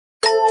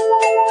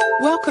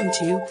Welcome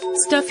to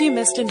Stuff You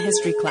Missed in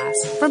History Class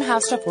from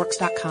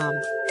HowStuffWorks.com.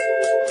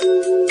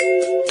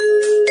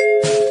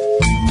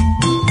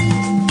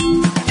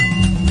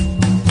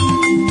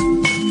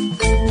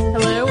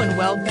 Hello and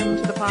welcome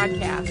to the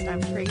podcast.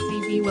 I'm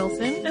Tracy V.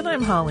 Wilson. And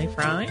I'm Holly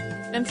Fry.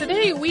 And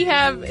today we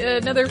have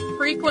another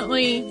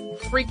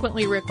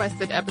frequently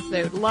requested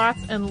episode. Lots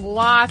and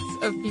lots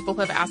of people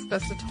have asked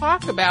us to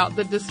talk about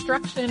the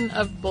destruction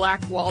of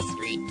Black Wall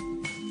Street.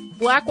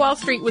 Black Wall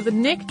Street was a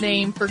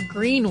nickname for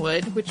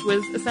Greenwood, which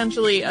was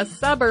essentially a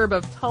suburb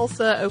of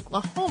Tulsa,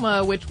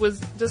 Oklahoma, which was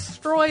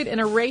destroyed in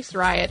a race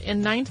riot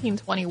in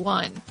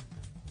 1921.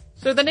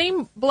 So the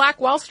name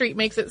Black Wall Street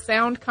makes it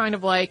sound kind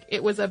of like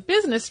it was a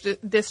business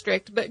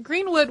district, but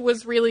Greenwood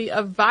was really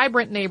a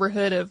vibrant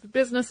neighborhood of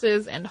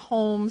businesses and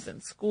homes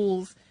and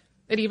schools.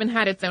 It even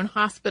had its own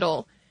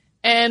hospital.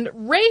 And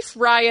race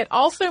riot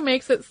also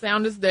makes it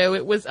sound as though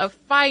it was a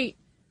fight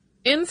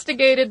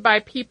instigated by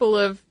people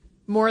of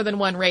more than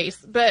one race.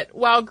 But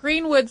while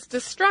Greenwood's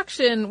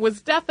destruction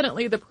was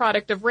definitely the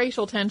product of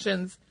racial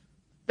tensions,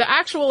 the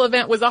actual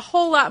event was a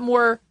whole lot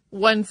more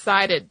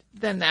one-sided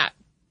than that.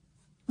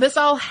 This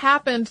all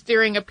happened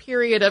during a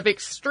period of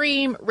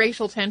extreme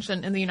racial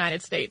tension in the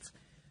United States.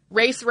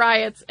 Race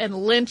riots and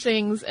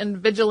lynchings and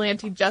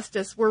vigilante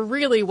justice were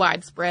really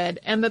widespread,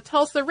 and the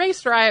Tulsa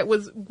race riot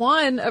was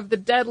one of the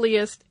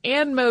deadliest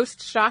and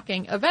most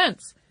shocking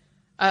events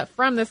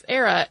from this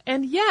era,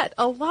 and yet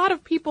a lot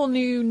of people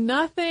knew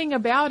nothing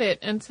about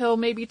it until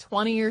maybe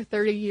 20 or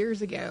 30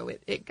 years ago.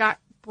 It got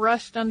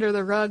brushed under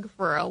the rug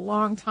for a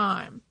long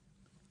time.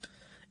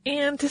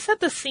 And to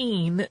set the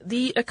scene,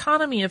 the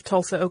economy of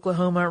Tulsa,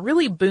 Oklahoma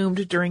really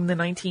boomed during the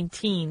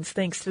 19-teens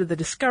thanks to the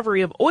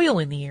discovery of oil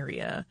in the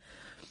area.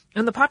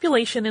 And the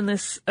population in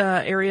this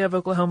area of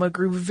Oklahoma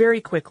grew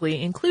very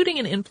quickly, including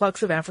an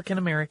influx of African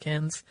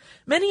Americans,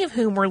 many of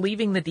whom were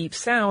leaving the Deep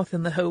South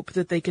in the hope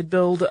that they could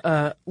build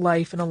a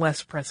life in a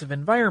less oppressive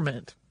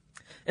environment.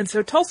 And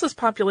so Tulsa's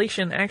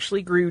population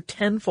actually grew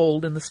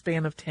tenfold in the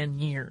span of 10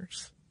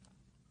 years.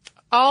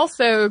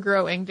 Also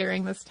growing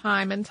during this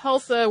time in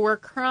Tulsa were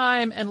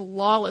crime and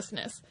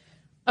lawlessness.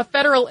 A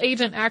federal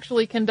agent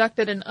actually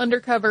conducted an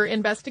undercover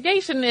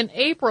investigation in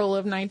April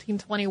of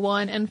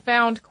 1921 and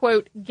found,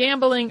 quote,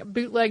 gambling,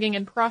 bootlegging,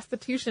 and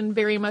prostitution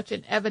very much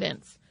in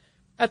evidence.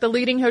 At the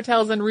leading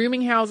hotels and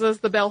rooming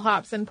houses, the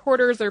bellhops and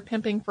porters are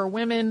pimping for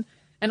women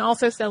and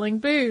also selling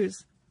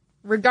booze.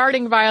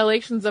 Regarding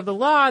violations of the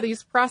law,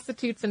 these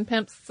prostitutes and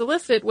pimps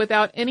solicit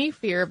without any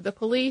fear of the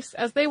police,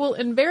 as they will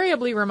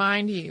invariably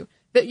remind you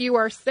that you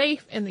are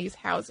safe in these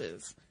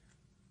houses.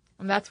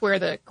 And that's where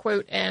the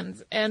quote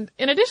ends. And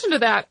in addition to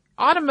that,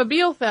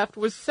 automobile theft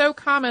was so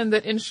common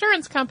that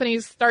insurance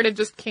companies started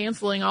just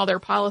canceling all their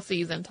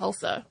policies in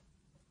Tulsa.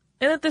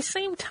 And at the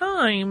same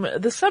time,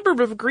 the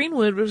suburb of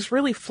Greenwood was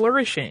really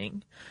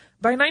flourishing.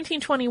 By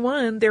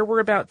 1921, there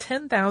were about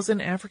 10,000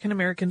 African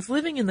Americans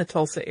living in the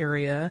Tulsa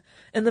area,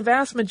 and the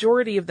vast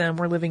majority of them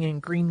were living in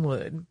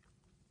Greenwood.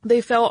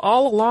 They fell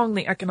all along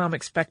the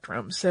economic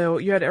spectrum, so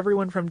you had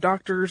everyone from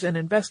doctors and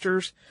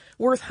investors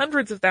worth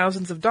hundreds of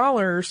thousands of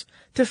dollars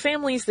to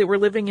families that were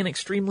living in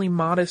extremely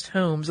modest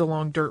homes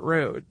along dirt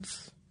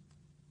roads.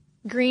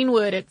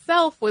 Greenwood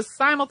itself was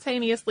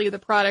simultaneously the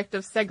product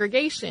of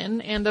segregation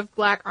and of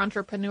black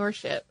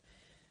entrepreneurship.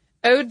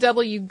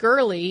 O.W.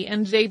 Gurley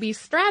and J.B.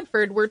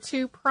 Stratford were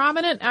two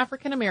prominent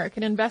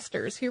African-American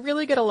investors who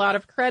really get a lot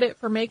of credit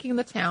for making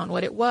the town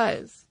what it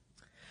was.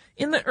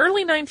 In the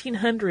early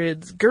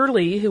 1900s,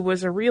 Gurley, who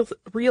was a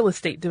real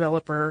estate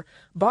developer,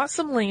 bought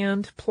some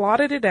land,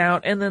 plotted it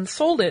out, and then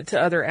sold it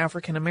to other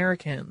African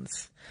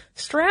Americans.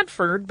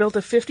 Stratford built a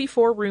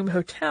 54-room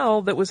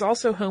hotel that was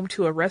also home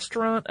to a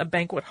restaurant, a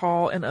banquet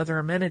hall, and other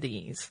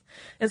amenities.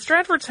 And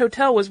Stratford's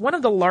hotel was one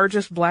of the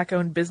largest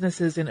black-owned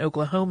businesses in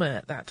Oklahoma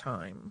at that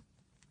time.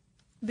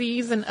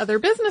 These and other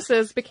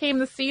businesses became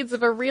the seeds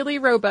of a really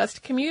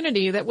robust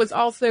community that was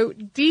also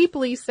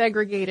deeply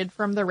segregated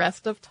from the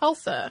rest of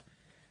Tulsa.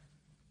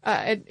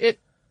 In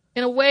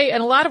a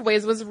lot of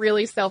ways, was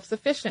really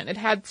self-sufficient. It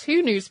had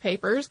two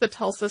newspapers, the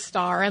Tulsa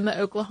Star and the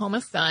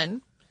Oklahoma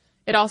Sun.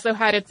 It also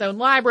had its own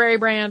library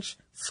branch,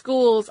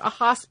 schools, a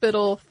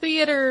hospital,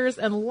 theaters,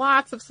 and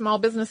lots of small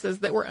businesses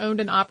that were owned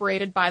and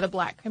operated by the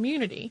black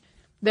community.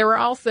 There were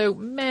also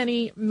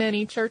many,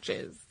 many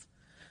churches.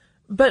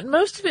 But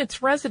most of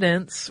its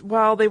residents,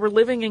 while they were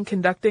living and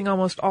conducting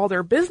almost all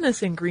their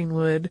business in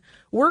Greenwood,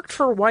 worked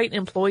for white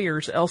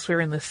employers elsewhere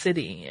in the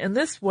city. And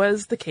this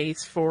was the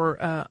case for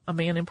a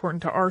man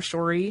important to our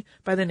story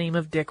by the name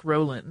of Dick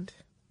Rowland.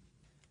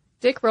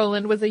 Dick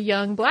Rowland was a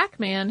young black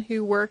man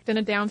who worked in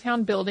a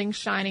downtown building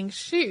shining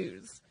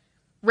shoes.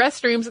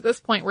 Restrooms at this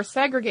point were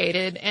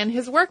segregated, and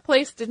his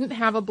workplace didn't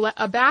have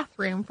a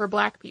bathroom for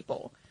black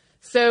people.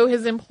 So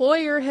his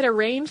employer had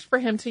arranged for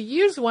him to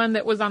use one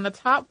that was on the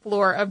top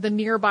floor of the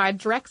nearby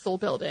Drexel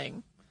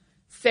building.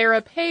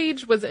 Sarah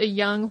Page was a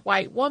young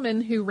white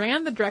woman who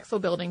ran the Drexel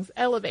building's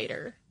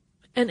elevator.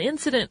 An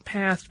incident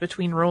passed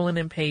between Rowland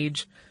and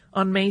Page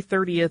on May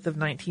 30th of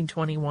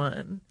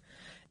 1921.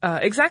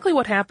 Exactly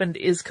what happened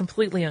is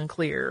completely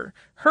unclear.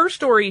 Her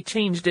story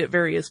changed at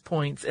various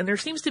points, and there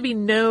seems to be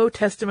no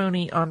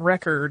testimony on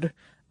record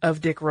of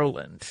Dick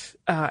Rowland.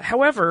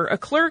 However, a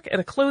clerk at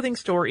a clothing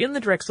store in the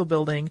Drexel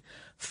building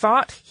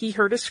thought he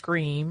heard a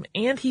scream,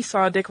 and he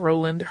saw Dick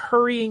Rowland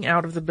hurrying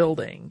out of the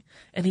building,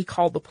 and he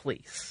called the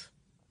police.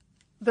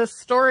 The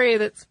story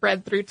that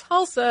spread through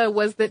Tulsa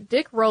was that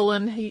Dick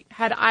Rowland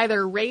had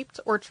either raped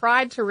or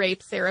tried to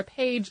rape Sarah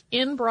Page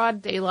in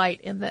broad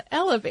daylight in the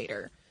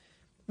elevator.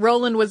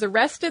 Rowland was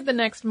arrested the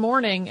next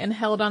morning and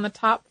held on the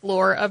top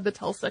floor of the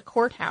Tulsa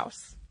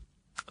courthouse.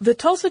 The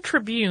Tulsa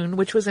Tribune,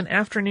 which was an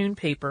afternoon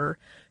paper,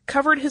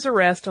 covered his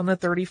arrest on the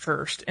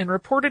 31st and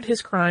reported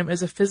his crime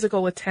as a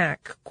physical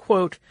attack,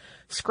 quote,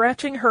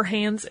 scratching her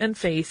hands and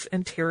face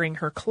and tearing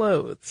her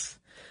clothes.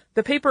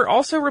 The paper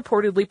also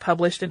reportedly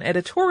published an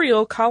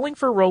editorial calling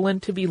for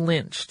Rowland to be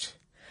lynched.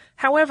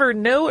 However,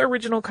 no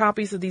original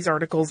copies of these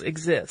articles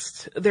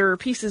exist. There are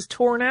pieces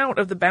torn out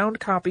of the bound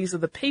copies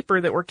of the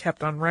paper that were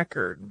kept on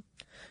record.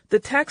 The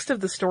text of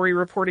the story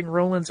reporting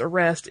Rowland's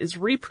arrest is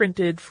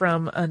reprinted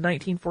from a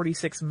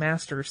 1946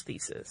 master's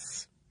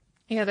thesis.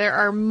 Yeah, there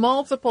are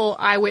multiple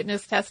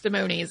eyewitness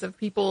testimonies of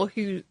people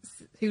who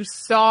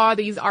saw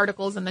these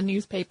articles in the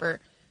newspaper,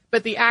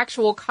 but the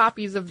actual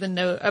copies of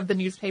the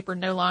newspaper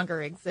no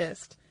longer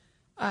exist.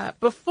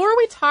 Before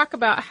we talk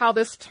about how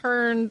this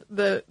turned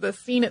the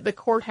scene at the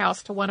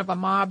courthouse to one of a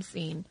mob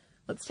scene,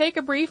 let's take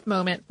a brief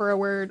moment for a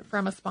word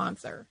from a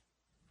sponsor.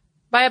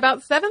 By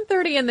about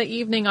 7:30 in the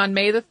evening on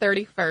May the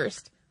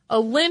 31st, a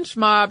lynch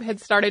mob had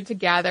started to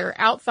gather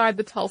outside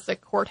the Tulsa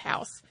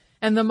courthouse,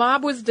 and the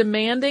mob was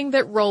demanding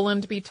that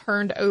Rowland be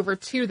turned over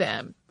to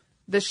them.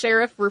 The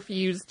sheriff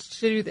refused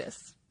to do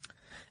this.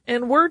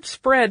 And word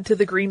spread to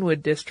the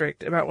Greenwood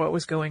district about what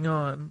was going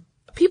on.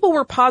 People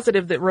were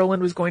positive that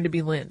Rowland was going to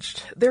be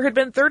lynched. There had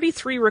been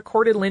 33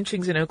 recorded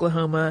lynchings in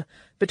Oklahoma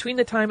between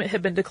the time it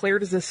had been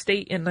declared as a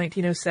state in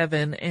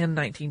 1907 and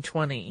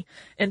 1920,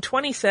 and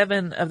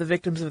 27 of the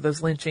victims of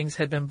those lynchings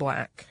had been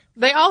black.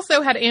 They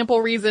also had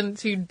ample reason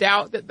to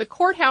doubt that the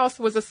courthouse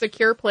was a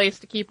secure place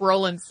to keep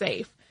Rowland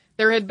safe.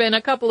 There had been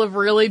a couple of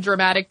really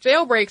dramatic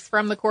jailbreaks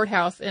from the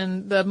courthouse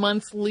in the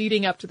months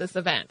leading up to this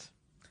event.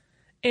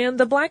 And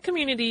the black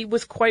community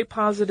was quite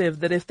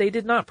positive that if they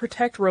did not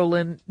protect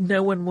Rowland,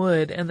 no one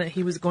would, and that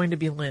he was going to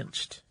be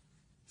lynched.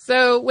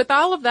 So, with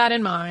all of that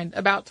in mind,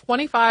 about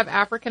 25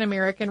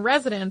 African-American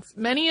residents,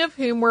 many of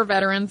whom were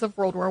veterans of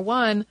World War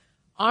I,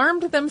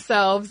 armed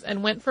themselves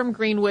and went from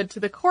Greenwood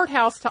to the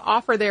courthouse to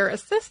offer their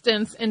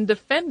assistance in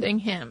defending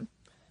him.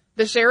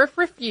 The sheriff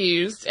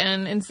refused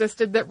and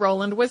insisted that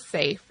Rowland was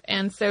safe,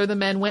 and so the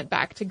men went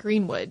back to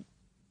Greenwood.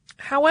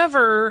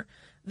 However,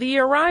 the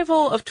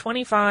arrival of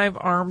 25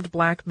 armed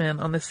black men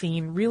on the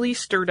scene really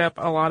stirred up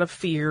a lot of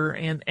fear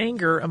and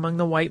anger among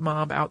the white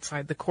mob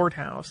outside the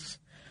courthouse.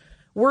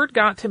 Word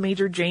got to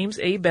Major James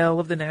A. Bell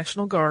of the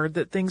National Guard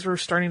that things were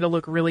starting to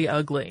look really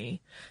ugly.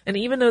 And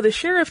even though the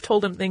sheriff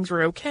told him things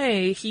were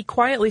okay, he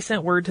quietly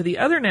sent word to the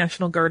other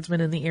National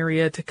Guardsmen in the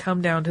area to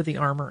come down to the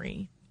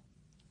armory.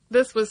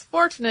 This was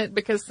fortunate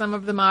because some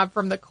of the mob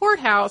from the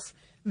courthouse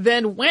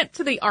then went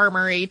to the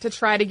armory to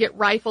try to get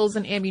rifles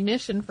and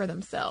ammunition for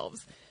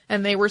themselves.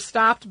 And they were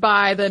stopped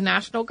by the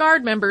National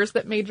Guard members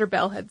that Major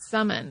Bell had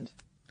summoned.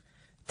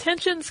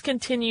 Tensions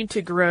continued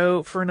to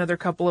grow for another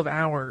couple of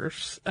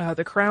hours.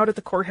 The crowd at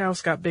the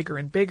courthouse got bigger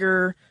and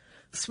bigger.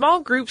 Small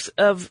groups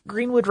of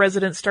Greenwood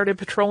residents started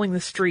patrolling the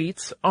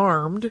streets,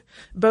 armed,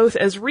 both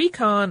as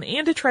recon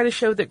and to try to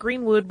show that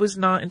Greenwood was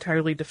not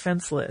entirely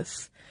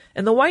defenseless.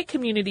 And the white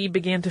community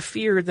began to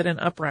fear that an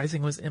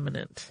uprising was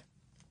imminent.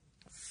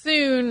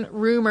 Soon,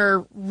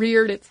 rumor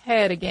reared its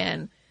head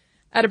again.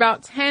 At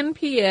about 10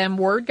 p.m.,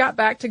 word got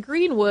back to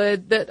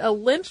Greenwood that a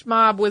lynch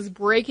mob was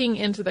breaking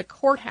into the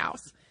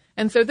courthouse.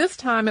 And so this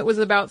time it was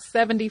about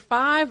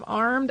 75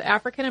 armed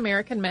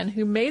African-American men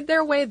who made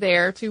their way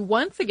there to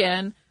once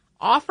again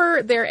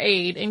offer their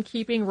aid in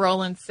keeping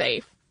Rowland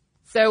safe.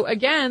 So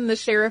again, the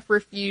sheriff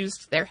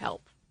refused their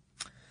help.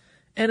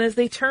 And as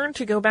they turned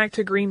to go back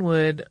to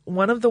Greenwood,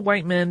 one of the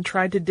white men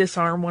tried to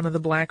disarm one of the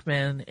black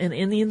men, and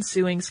in the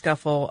ensuing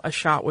scuffle, a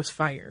shot was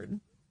fired.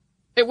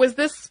 It was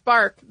this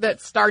spark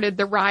that started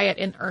the riot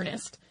in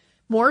earnest.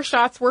 More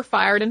shots were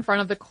fired in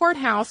front of the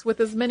courthouse, with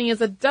as many as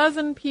a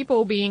dozen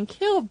people being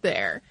killed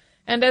there.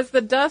 And as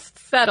the dust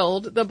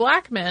settled, the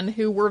black men,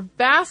 who were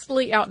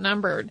vastly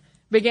outnumbered,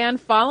 began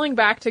falling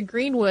back to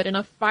Greenwood in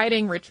a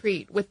fighting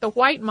retreat, with the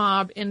white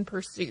mob in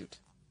pursuit.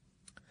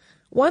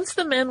 Once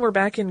the men were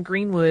back in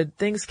Greenwood,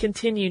 things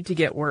continued to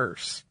get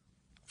worse.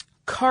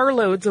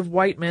 Carloads of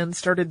white men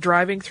started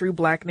driving through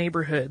black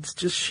neighborhoods,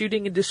 just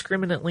shooting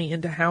indiscriminately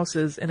into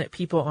houses and at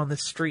people on the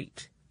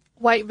street.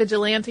 White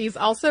vigilantes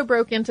also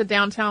broke into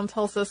downtown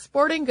Tulsa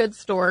sporting goods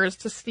stores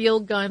to steal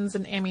guns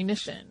and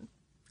ammunition.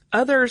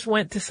 Others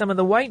went to some of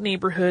the white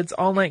neighborhoods'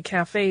 all-night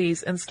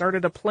cafes and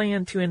started a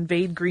plan to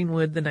invade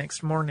Greenwood the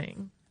next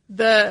morning.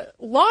 The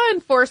law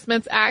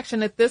enforcement's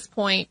action at this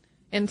point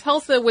in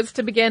Tulsa was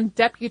to begin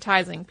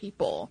deputizing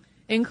people,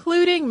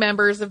 including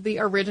members of the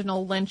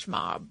original lynch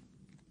mob.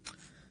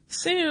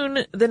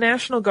 Soon, the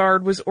National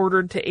Guard was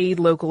ordered to aid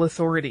local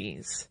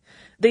authorities.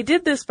 They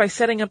did this by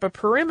setting up a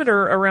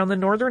perimeter around the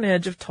northern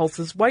edge of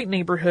Tulsa's white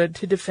neighborhood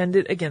to defend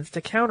it against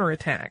a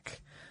counterattack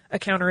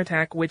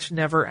which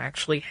never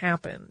actually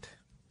happened.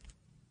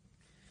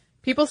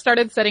 People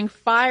started setting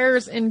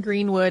fires in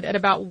Greenwood at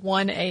about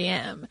 1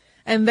 a.m.,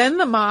 and then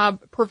the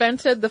mob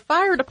prevented the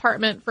fire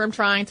department from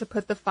trying to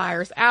put the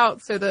fires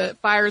out, so the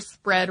fires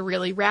spread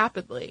really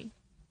rapidly.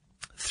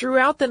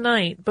 Throughout the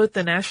night, both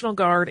the National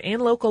Guard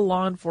and local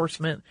law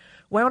enforcement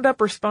wound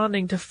up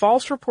responding to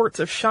false reports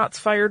of shots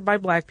fired by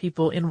black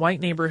people in white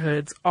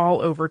neighborhoods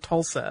all over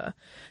Tulsa.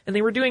 And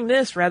they were doing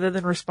this rather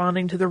than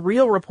responding to the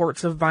real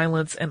reports of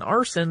violence and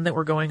arson that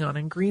were going on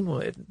in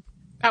Greenwood.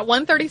 At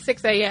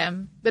 1:36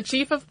 a.m., the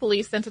chief of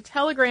police sent a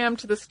telegram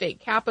to the state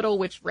capitol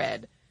which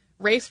read,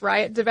 "Race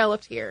riot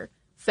developed here.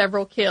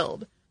 Several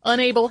killed.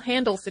 Unable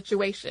handle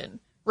situation.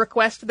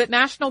 Request that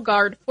National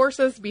Guard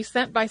forces be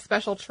sent by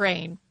special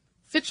train.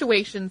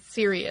 Situation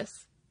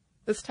serious."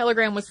 This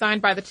telegram was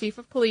signed by the chief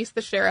of police,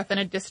 the sheriff, and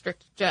a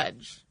district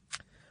judge.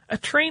 A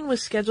train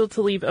was scheduled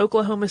to leave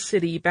Oklahoma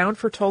City bound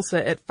for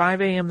Tulsa at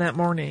 5 a.m. that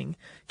morning,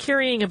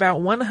 carrying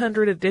about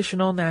 100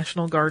 additional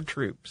National Guard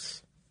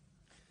troops.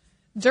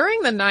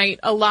 During the night,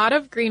 a lot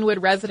of Greenwood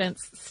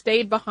residents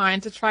stayed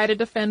behind to try to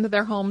defend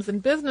their homes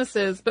and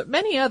businesses, but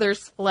many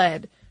others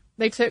fled.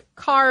 They took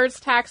cars,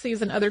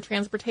 taxis, and other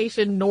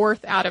transportation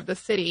north out of the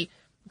city.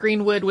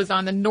 Greenwood was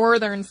on the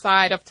northern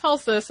side of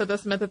Tulsa, so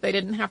this meant that they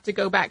didn't have to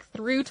go back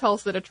through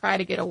Tulsa to try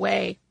to get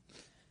away.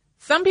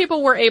 Some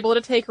people were able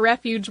to take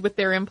refuge with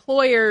their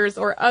employers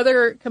or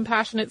other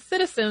compassionate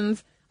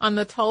citizens on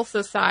the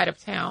Tulsa side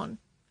of town.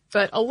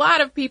 But a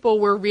lot of people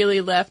were really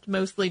left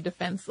mostly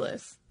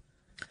defenseless.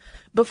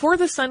 Before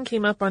the sun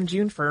came up on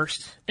June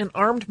 1st, an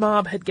armed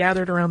mob had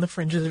gathered around the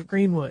fringes of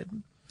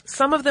Greenwood.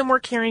 Some of them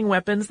were carrying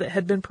weapons that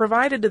had been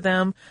provided to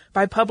them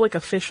by public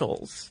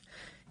officials.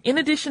 In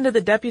addition to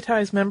the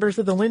deputized members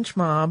of the lynch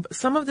mob,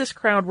 some of this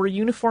crowd were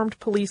uniformed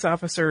police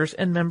officers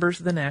and members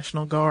of the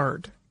National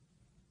Guard.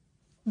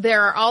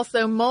 There are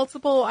also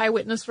multiple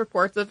eyewitness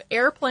reports of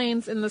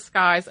airplanes in the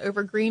skies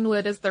over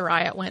Greenwood as the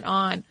riot went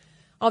on.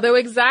 Although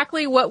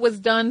exactly what was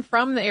done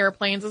from the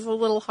airplanes is a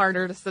little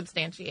harder to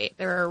substantiate.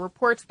 There are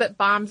reports that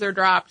bombs are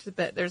dropped,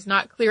 but there's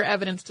not clear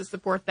evidence to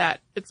support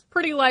that. It's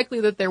pretty likely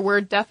that there were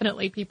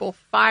definitely people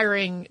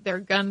firing their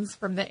guns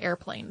from the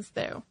airplanes,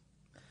 though.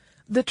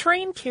 The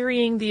train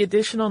carrying the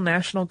additional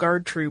National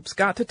Guard troops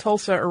got to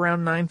Tulsa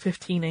around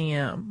 9:15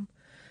 a.m.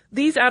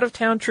 These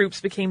out-of-town troops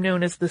became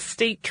known as the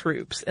state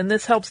troops, and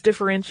this helps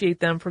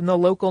differentiate them from the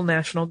local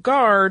National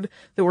Guard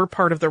that were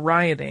part of the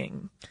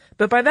rioting.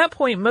 But by that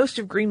point, most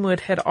of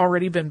Greenwood had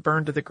already been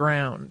burned to the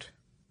ground.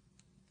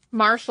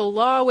 Martial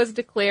law was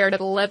declared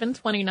at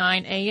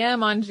 11:29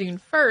 a.m. on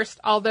June 1st,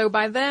 although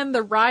by then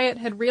the riot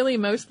had really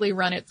mostly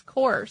run its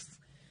course.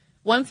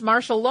 Once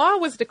martial law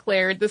was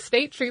declared, the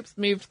state troops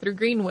moved through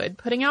Greenwood,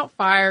 putting out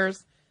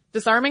fires,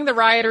 disarming the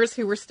rioters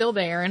who were still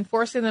there, and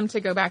forcing them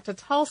to go back to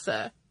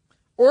Tulsa.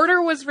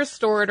 Order was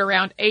restored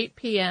around 8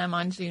 p.m.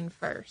 on June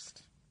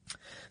 1st.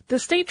 The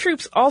state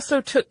troops also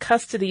took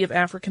custody of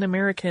African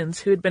Americans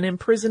who had been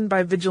imprisoned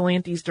by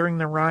vigilantes during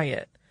the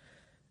riot.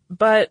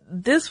 But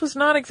this was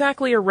not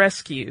exactly a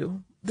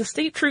rescue. The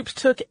state troops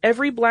took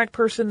every black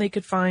person they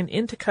could find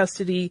into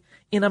custody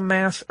in a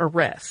mass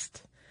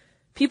arrest.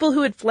 People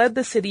who had fled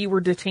the city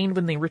were detained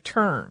when they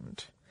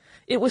returned.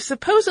 It was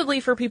supposedly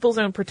for people's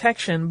own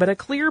protection, but a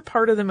clear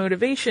part of the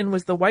motivation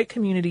was the white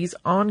community's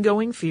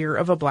ongoing fear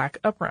of a black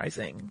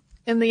uprising.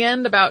 In the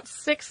end, about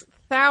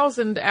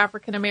 6,000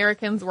 African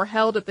Americans were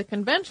held at the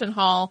convention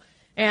hall,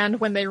 and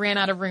when they ran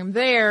out of room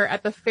there,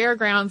 at the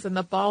fairgrounds and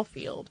the ball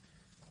field.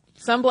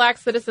 Some black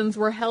citizens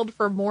were held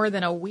for more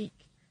than a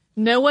week.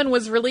 No one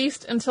was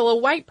released until a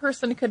white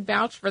person could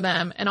vouch for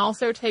them and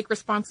also take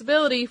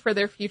responsibility for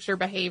their future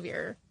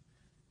behavior.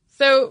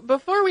 So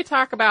before we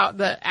talk about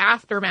the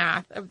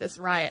aftermath of this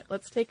riot,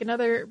 let's take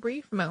another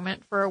brief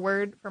moment for a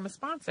word from a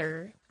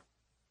sponsor.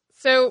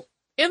 So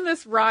in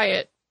this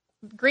riot,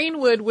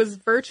 Greenwood was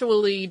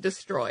virtually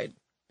destroyed.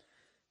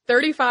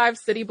 35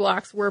 city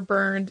blocks were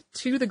burned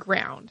to the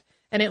ground,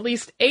 and at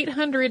least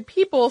 800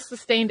 people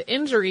sustained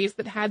injuries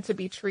that had to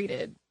be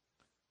treated.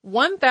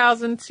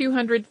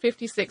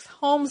 1,256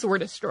 homes were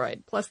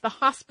destroyed, plus the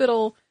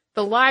hospital,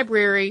 the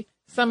library,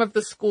 some of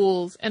the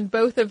schools, and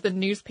both of the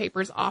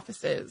newspaper's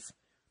offices.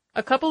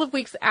 A couple of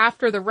weeks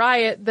after the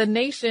riot, The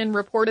Nation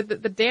reported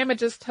that the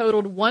damages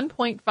totaled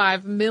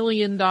 $1.5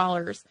 million,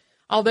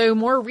 although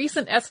more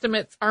recent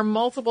estimates are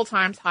multiple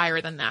times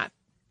higher than that.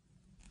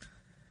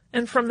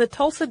 And from the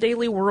Tulsa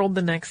Daily World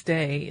the next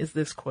day is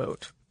this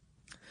quote.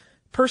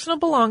 Personal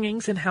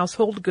belongings and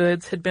household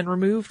goods had been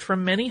removed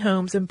from many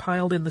homes and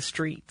piled in the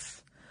streets.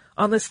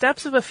 On the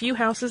steps of a few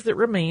houses that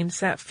remained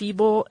sat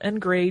feeble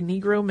and gray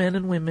Negro men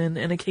and women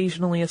and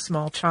occasionally a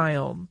small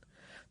child.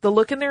 The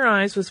look in their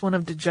eyes was one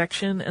of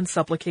dejection and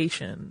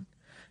supplication.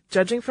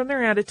 Judging from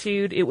their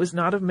attitude, it was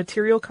not of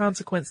material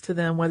consequence to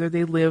them whether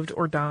they lived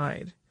or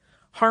died.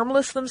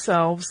 Harmless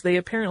themselves, they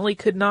apparently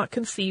could not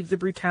conceive the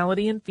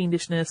brutality and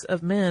fiendishness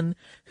of men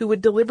who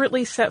would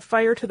deliberately set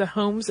fire to the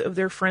homes of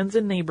their friends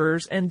and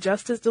neighbors and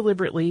just as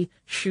deliberately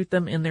shoot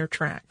them in their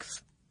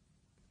tracks.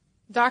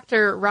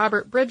 Dr.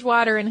 Robert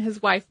Bridgewater and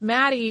his wife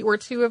Maddie were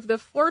two of the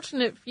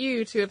fortunate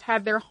few to have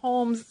had their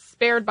homes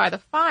spared by the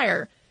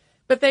fire,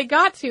 but they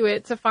got to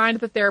it to find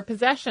that their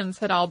possessions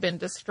had all been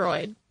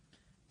destroyed.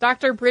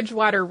 Dr.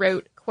 Bridgewater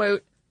wrote,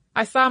 quote,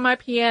 "I saw my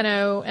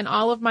piano and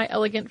all of my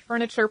elegant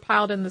furniture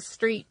piled in the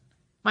street.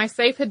 My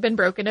safe had been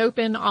broken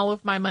open, all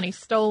of my money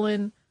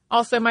stolen.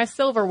 Also my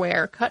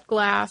silverware, cut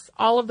glass,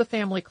 all of the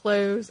family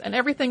clothes, and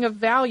everything of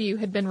value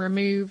had been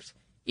removed,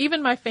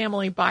 even my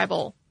family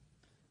Bible.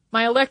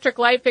 My electric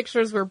light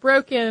fixtures were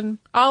broken.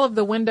 All of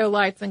the window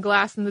lights and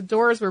glass in the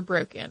doors were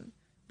broken.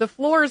 The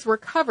floors were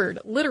covered,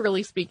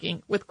 literally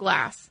speaking, with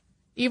glass.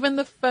 Even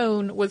the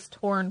phone was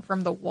torn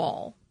from the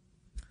wall."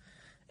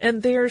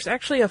 And there's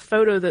actually a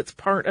photo that's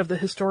part of the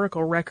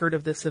historical record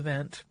of this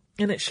event,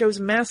 and it shows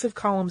massive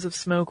columns of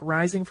smoke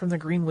rising from the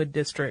Greenwood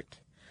district.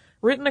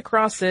 Written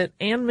across it,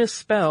 and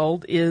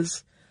misspelled,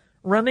 is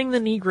 "Running the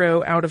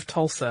Negro Out of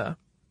Tulsa."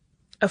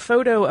 A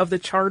photo of the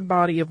charred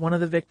body of one of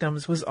the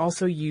victims was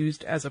also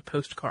used as a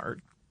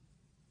postcard.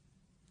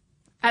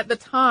 At the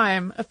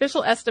time,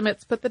 official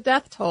estimates put the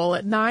death toll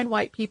at 9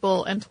 white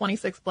people and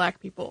 26 black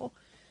people.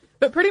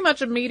 But pretty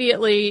much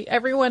immediately,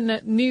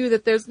 everyone knew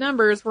that those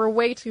numbers were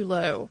way too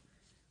low.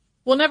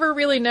 We'll never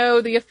really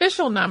know the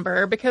official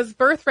number because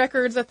birth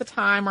records at the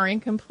time are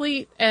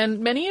incomplete, and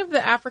many of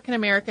the African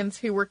Americans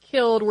who were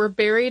killed were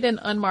buried in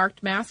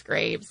unmarked mass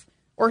graves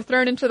or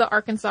thrown into the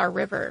Arkansas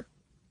River.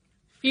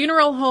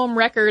 Funeral home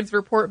records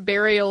report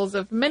burials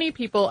of many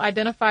people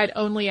identified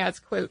only as,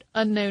 quote,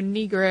 unknown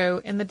Negro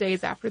in the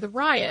days after the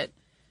riot.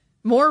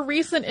 More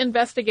recent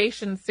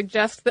investigations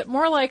suggest that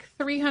more like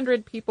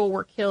 300 people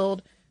were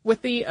killed,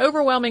 with the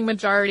overwhelming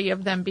majority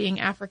of them being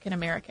African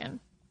American.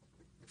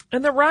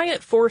 And the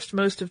riot forced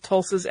most of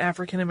Tulsa's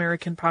African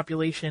American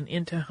population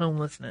into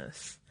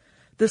homelessness.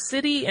 The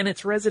city and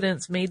its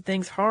residents made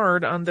things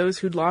hard on those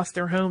who'd lost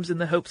their homes in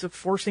the hopes of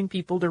forcing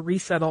people to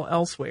resettle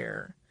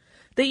elsewhere.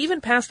 They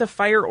even passed a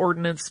fire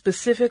ordinance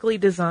specifically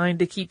designed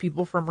to keep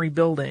people from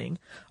rebuilding,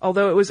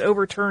 although it was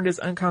overturned as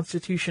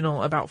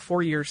unconstitutional about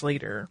 4 years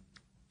later.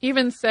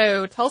 Even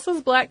so,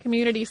 Tulsa's black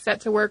community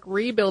set to work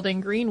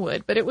rebuilding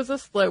Greenwood, but it was a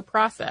slow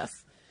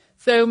process.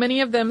 So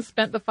many of them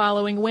spent the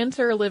following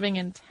winter living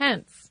in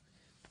tents.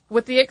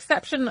 With the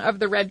exception of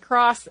the Red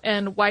Cross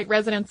and white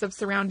residents of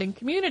surrounding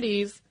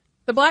communities,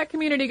 the black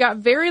community got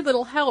very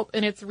little help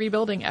in its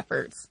rebuilding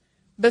efforts.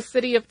 The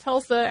city of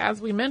Tulsa,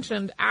 as we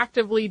mentioned,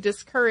 actively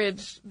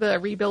discouraged the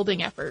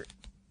rebuilding effort.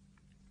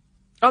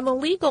 On the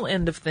legal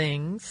end of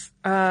things,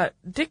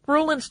 Dick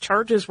Rowland's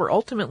charges were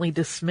ultimately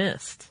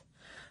dismissed.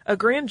 A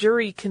grand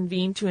jury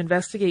convened to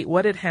investigate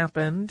what had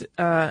happened,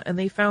 and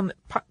they found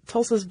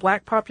Tulsa's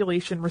black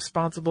population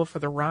responsible for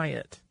the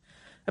riot.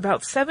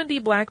 About 70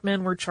 black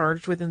men were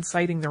charged with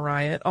inciting the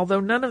riot, although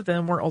none of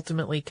them were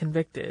ultimately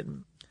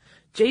convicted.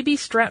 J.B.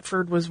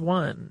 Stratford was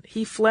one.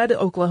 He fled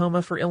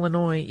Oklahoma for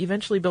Illinois,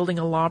 eventually building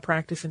a law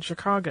practice in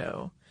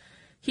Chicago.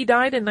 He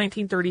died in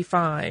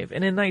 1935,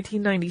 and in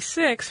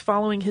 1996,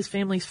 following his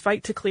family's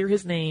fight to clear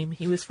his name,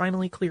 he was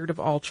finally cleared of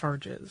all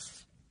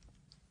charges.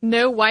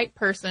 No white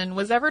person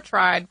was ever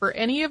tried for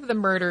any of the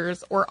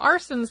murders or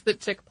arsons that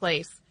took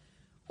place,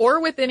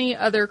 or with any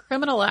other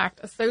criminal act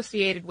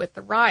associated with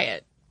the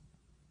riot.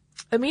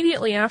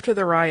 Immediately after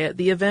the riot,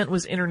 the event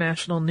was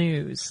international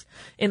news,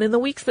 and in the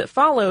weeks that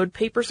followed,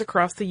 papers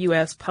across the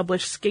U.S.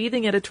 published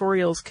scathing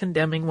editorials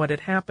condemning what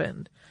had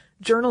happened.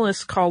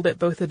 Journalists called it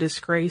both a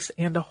disgrace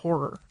and a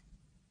horror.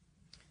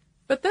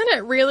 But then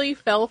it really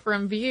fell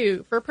from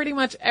view for pretty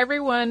much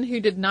everyone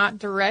who did not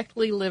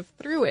directly live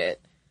through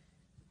it.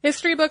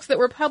 History books that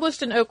were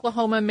published in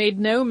Oklahoma made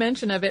no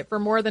mention of it for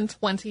more than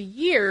 20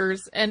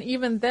 years, and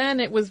even then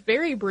it was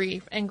very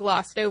brief and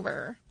glossed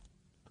over.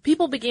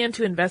 People began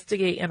to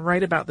investigate and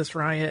write about this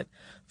riot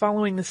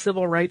following the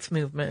civil rights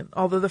movement,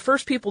 although the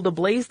first people to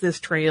blaze this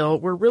trail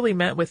were really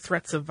met with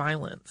threats of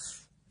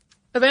violence.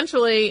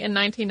 Eventually, in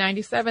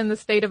 1997, the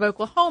state of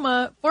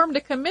Oklahoma formed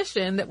a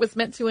commission that was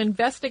meant to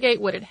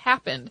investigate what had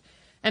happened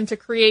and to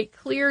create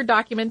clear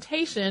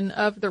documentation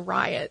of the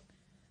riot.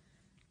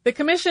 The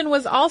commission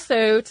was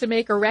also to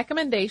make a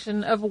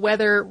recommendation of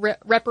whether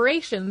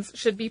reparations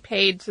should be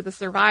paid to the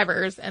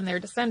survivors and their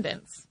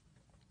descendants.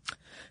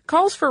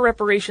 Calls for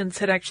reparations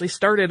had actually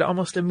started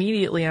almost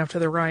immediately after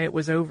the riot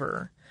was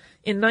over.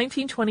 In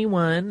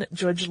 1921,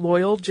 Judge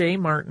Loyal J.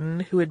 Martin,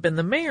 who had been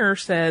the mayor,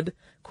 said,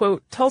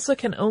 quote, "Tulsa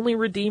can only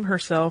redeem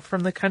herself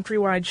from the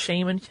countrywide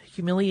shame and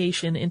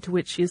humiliation into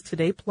which she is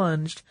today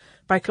plunged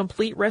by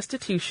complete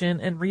restitution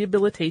and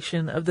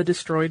rehabilitation of the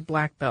destroyed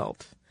Black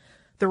Belt.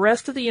 The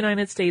rest of the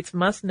United States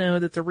must know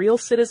that the real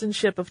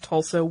citizenship of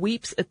Tulsa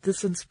weeps at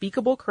this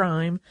unspeakable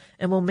crime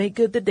and will make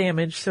good the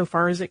damage so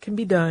far as it can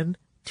be done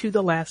to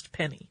the last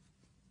penny."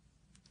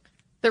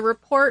 The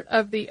report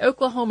of the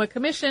Oklahoma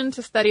Commission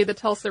to study the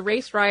Tulsa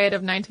race riot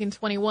of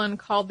 1921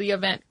 called the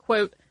event,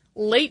 quote,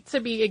 late to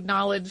be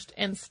acknowledged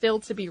and still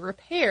to be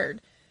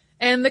repaired.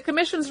 And the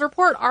commission's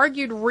report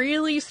argued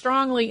really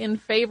strongly in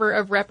favor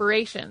of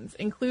reparations,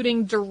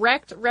 including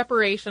direct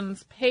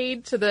reparations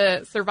paid to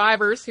the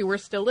survivors who were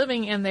still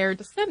living and their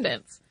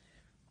descendants.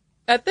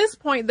 At this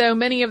point, though,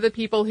 many of the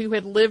people who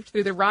had lived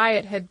through the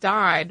riot had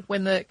died.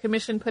 When the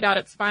commission put out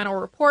its final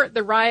report,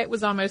 the riot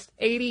was almost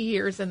 80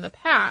 years in the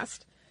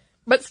past.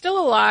 But still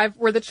alive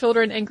were the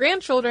children and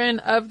grandchildren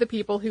of the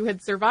people who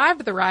had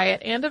survived the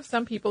riot and of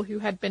some people who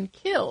had been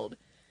killed.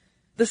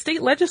 The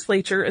state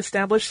legislature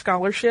established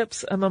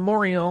scholarships, a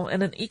memorial,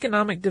 and an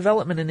economic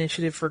development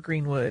initiative for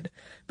Greenwood,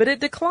 but it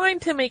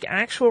declined to make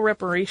actual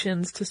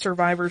reparations to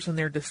survivors and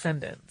their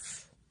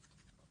descendants.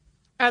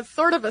 As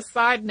sort of a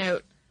side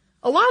note,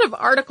 a lot of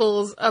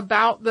articles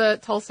about the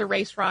Tulsa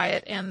race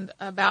riot and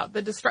about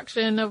the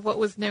destruction of what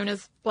was known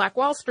as Black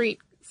Wall Street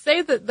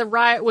say that the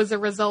riot was a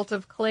result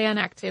of Klan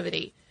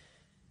activity.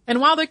 And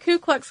while the Ku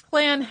Klux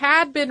Klan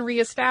had been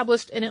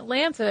reestablished in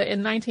Atlanta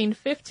in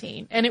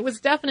 1915, and it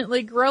was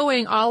definitely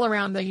growing all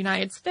around the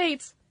United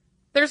States,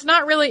 there's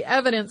not really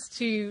evidence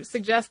to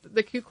suggest that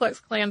the Ku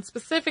Klux Klan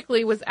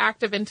specifically was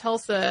active in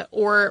Tulsa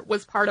or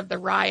was part of the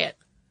riot.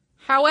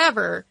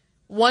 However,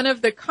 one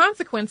of the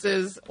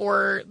consequences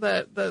or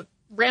the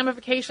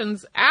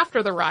ramifications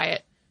after the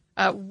riot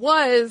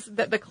was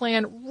that the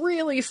Klan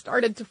really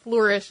started to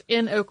flourish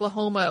in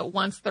Oklahoma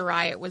once the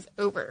riot was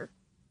over.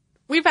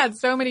 We've had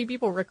so many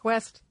people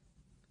request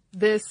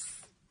this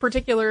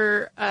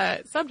particular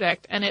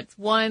subject, and it's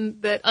one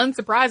that,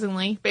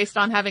 unsurprisingly, based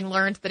on having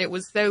learned that it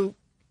was so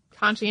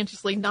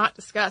conscientiously not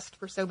discussed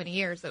for so many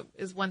years, it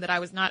is one that I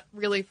was not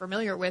really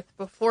familiar with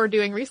before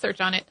doing research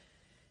on it.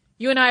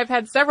 You and I have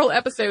had several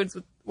episodes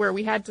where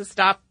we had to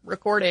stop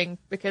recording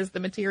because the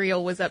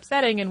material was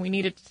upsetting and we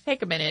needed to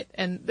take a minute.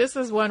 And this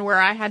is one where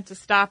I had to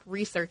stop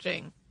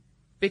researching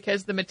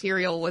because the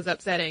material was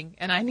upsetting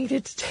and I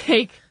needed to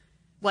take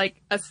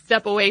like a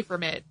step away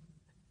from it.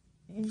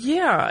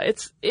 Yeah,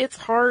 it's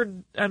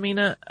hard. I mean,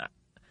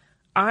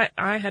 I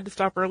had to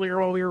stop earlier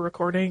while we were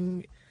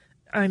recording.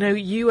 I know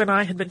you and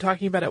I had been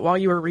talking about it while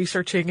you were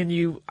researching, and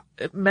you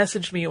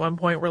messaged me at one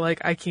point where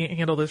like, I can't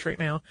handle this right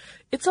now.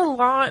 It's a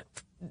lot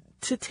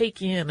to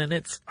take in, and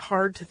it's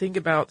hard to think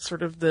about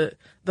sort of the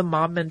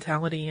mob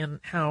mentality and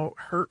how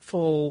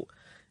hurtful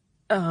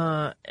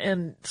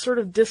and sort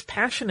of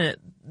dispassionate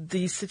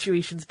these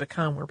situations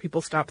become, where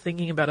people stop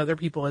thinking about other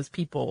people as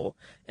people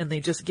and they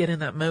just get in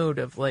that mode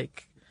of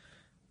like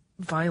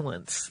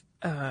violence.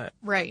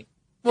 Right.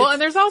 Well,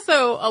 and there's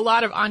also a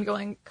lot of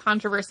ongoing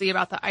controversy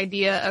about the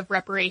idea of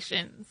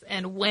reparations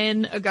and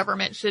when a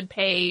government should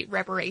pay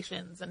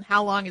reparations and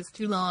how long is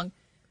too long.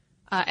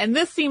 And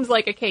this seems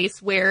like a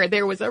case where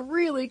there was a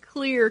really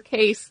clear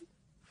case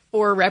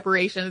for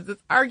reparations.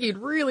 It's argued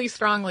really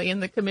strongly in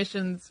the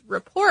commission's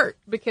report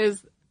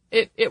because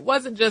it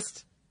wasn't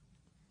just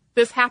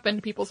this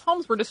happened, people's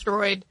homes were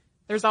destroyed.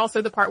 There's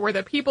also the part where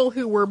the people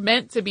who were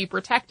meant to be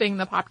protecting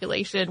the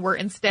population were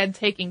instead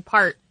taking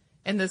part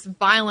in this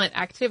violent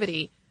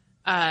activity.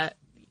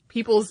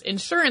 People's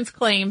insurance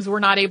claims were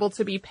not able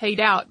to be paid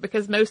out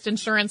because most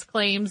insurance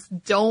companies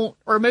don't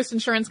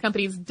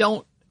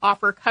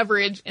offer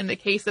coverage in the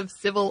case of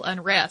civil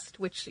unrest,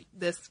 which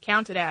this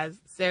counted as.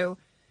 So,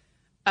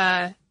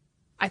 I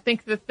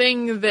think the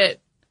thing that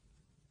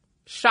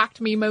shocked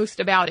me most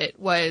about it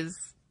was,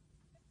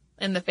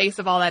 in the face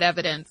of all that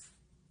evidence,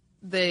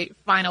 the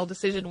final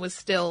decision was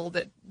still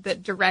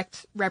that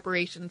direct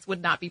reparations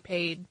would not be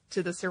paid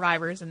to the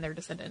survivors and their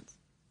descendants.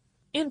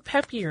 In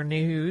peppier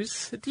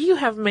news, do you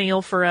have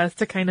mail for us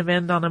to kind of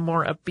end on a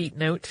more upbeat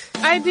note?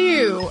 I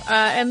do.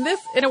 And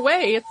this, in a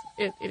way,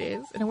 it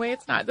is. In a way,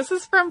 it's not. This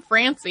is from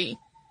Francie.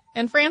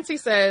 And Francie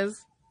says,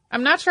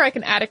 I'm not sure I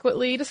can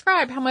adequately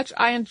describe how much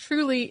I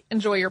truly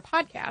enjoy your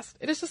podcast.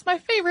 It is just my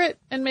favorite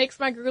and makes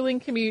my grueling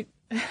commute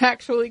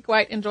actually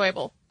quite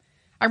enjoyable.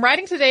 I'm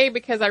writing today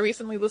because I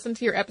recently listened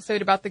to your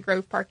episode about the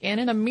Grove Park Inn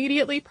and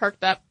immediately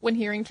perked up when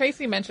hearing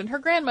Tracy mention her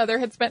grandmother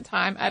had spent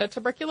time at a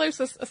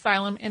tuberculosis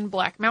asylum in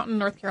Black Mountain,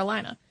 North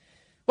Carolina.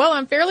 Well,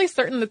 I'm fairly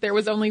certain that there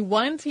was only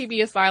one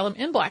TB asylum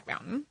in Black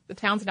Mountain. The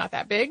town's not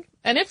that big.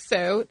 And if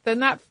so, then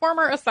that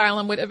former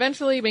asylum would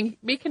eventually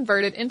be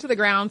converted into the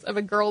grounds of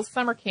a girls'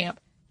 summer camp,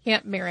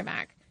 Camp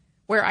Merrimack,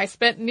 where I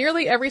spent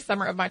nearly every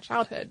summer of my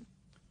childhood.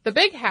 The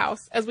big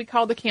house, as we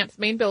called the camp's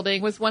main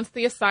building, was once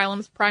the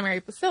asylum's primary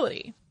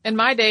facility. In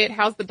my day, it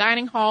housed the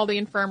dining hall, the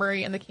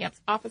infirmary, and the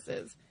camp's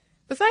offices.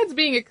 Besides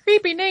being a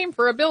creepy name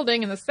for a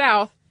building in the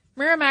South,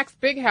 Merrimack's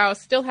big house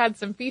still had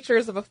some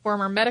features of a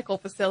former medical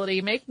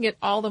facility, making it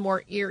all the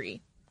more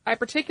eerie. I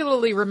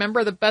particularly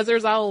remember the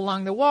buzzers all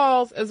along the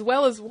walls, as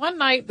well as one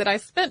night that I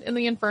spent in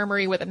the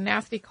infirmary with a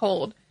nasty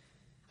cold.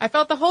 I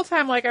felt the whole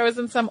time like I was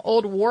in some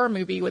old war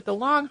movie with the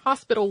long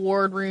hospital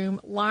ward room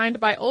lined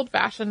by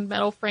old-fashioned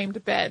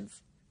metal-framed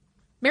beds.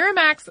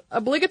 Merrimack's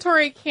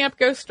obligatory camp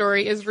ghost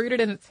story is rooted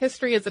in its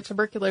history as a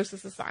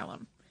tuberculosis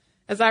asylum.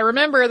 As I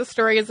remember, the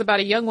story is about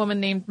a young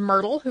woman named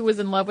Myrtle who was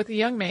in love with a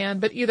young man,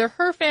 but either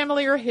her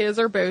family or his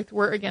or both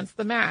were against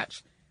the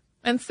match.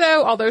 And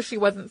so, although she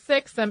wasn't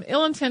sick, some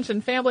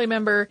ill-intentioned family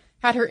member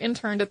had her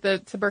interned at the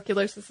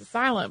tuberculosis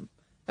asylum.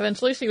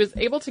 Eventually, she was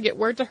able to get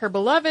word to her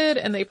beloved,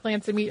 and they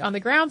planned to meet on the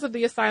grounds of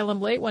the asylum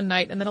late one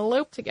night and then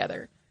elope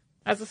together.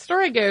 As the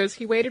story goes,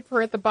 he waited for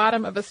her at the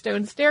bottom of a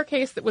stone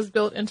staircase that was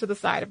built into the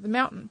side of the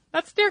mountain.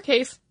 That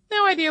staircase,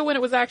 no idea when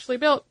it was actually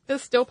built,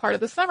 is still part of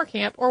the summer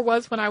camp, or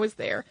was when I was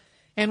there,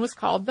 and was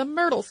called the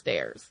Myrtle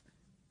Stairs.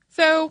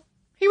 So,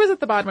 he was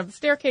at the bottom of the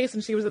staircase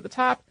and she was at the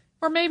top,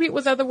 or maybe it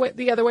was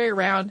the other way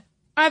around.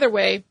 Either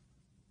way,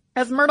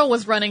 as Myrtle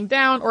was running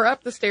down or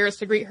up the stairs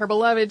to greet her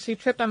beloved, she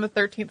tripped on the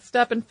 13th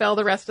step and fell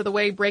the rest of the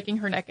way, breaking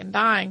her neck and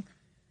dying.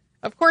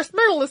 Of course,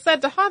 Myrtle is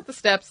said to haunt the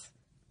steps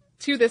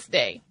to this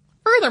day.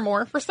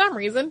 Furthermore, for some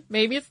reason,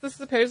 maybe it's the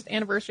supposed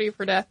anniversary of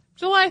her death,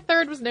 July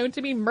 3rd was known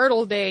to be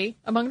Myrtle Day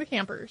among the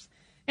campers,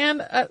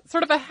 and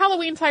sort of a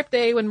Halloween-type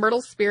day when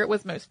Myrtle's spirit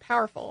was most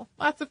powerful.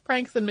 Lots of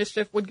pranks and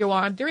mischief would go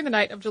on during the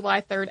night of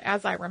July 3rd,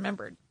 as I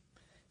remembered.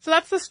 So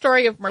that's the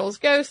story of Myrtle's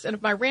ghost and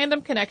of my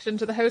random connection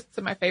to the hosts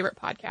of my favorite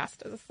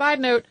podcast. As a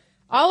side note,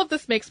 all of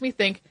this makes me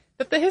think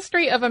that the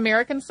history of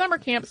American summer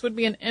camps would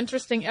be an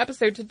interesting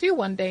episode to do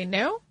one day,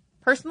 no?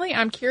 Personally,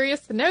 I'm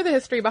curious to know the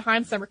history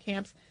behind summer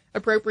camps,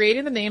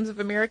 appropriating the names of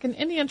American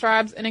Indian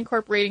tribes and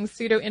incorporating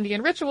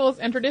pseudo-Indian rituals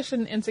and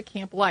tradition into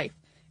camp life.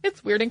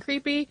 It's weird and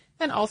creepy,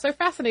 and also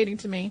fascinating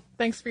to me.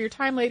 Thanks for your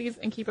time, ladies,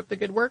 and keep up the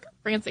good work,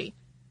 Francie.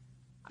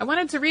 I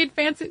wanted to read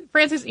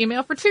Francie's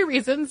email for two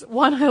reasons.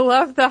 One, I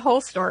love the whole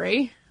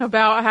story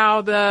about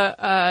how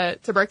the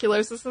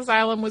tuberculosis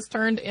asylum was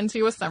turned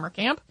into a summer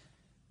camp,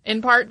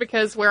 in part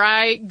because where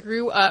I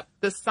grew up,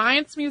 the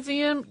Science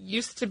Museum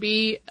used to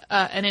be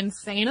an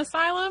insane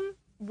asylum,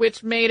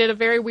 which made it a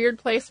very weird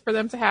place for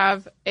them to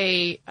have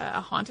a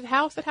haunted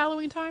house at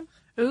Halloween time.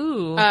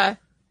 Ooh.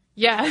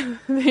 Yeah.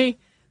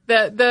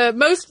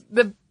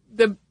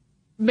 The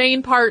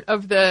main part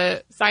of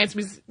the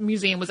Science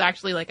Museum was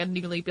actually like a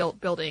newly built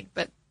building,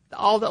 but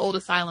all the old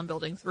asylum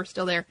buildings were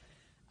still there.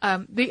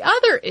 The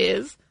other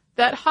is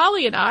that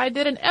Holly and I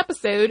did an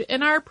episode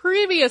in our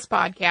previous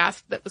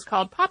podcast that was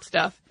called Pop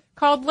Stuff,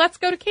 called Let's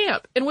Go to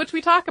Camp, in which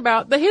we talk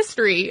about the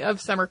history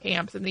of summer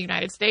camps in the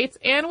United States,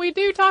 and we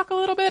do talk a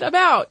little bit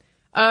about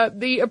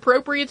the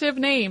appropriative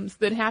names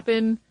that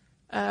happen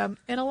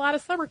in a lot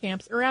of summer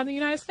camps around the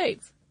United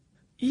States.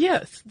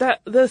 Yes,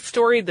 the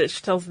story that she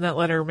tells in that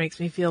letter makes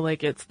me feel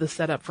like it's the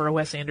setup for a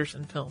Wes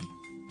Anderson film.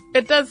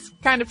 It does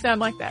kind of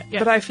sound like that, yes.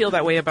 But I feel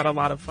that way about a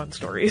lot of fun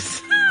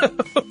stories.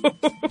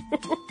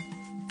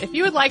 If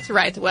you would like to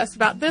write to us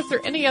about this or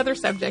any other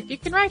subject, you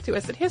can write to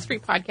us at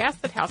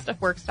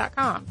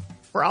historypodcast@howstuffworks.com.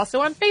 We're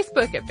also on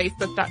Facebook at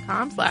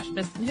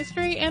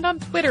facebook.com/missedinhistory and on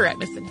Twitter at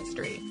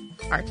missedinhistory.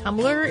 Our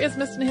Tumblr is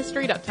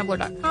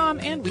missedinhistory.tumblr.com,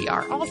 and we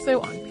are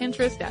also on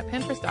Pinterest at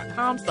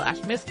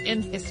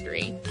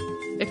pinterest.com/missedinhistory.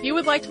 If you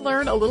would like to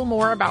learn a little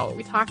more about what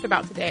we talked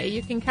about today,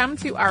 you can come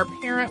to our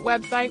parent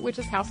website, which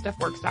is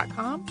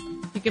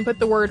howstuffworks.com. You can put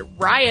the word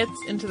riots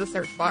into the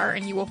search bar,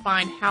 and you will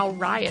find how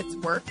riots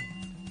work.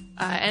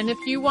 And if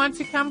you want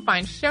to come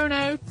find show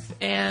notes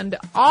and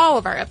all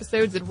of our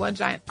episodes in one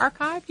giant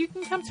archive, you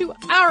can come to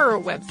our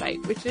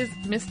website, which is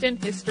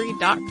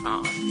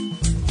missedinhistory.com.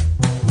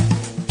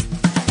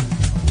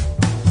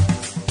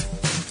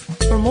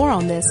 For more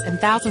on this and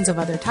thousands of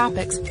other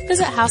topics,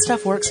 visit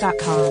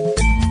howstuffworks.com.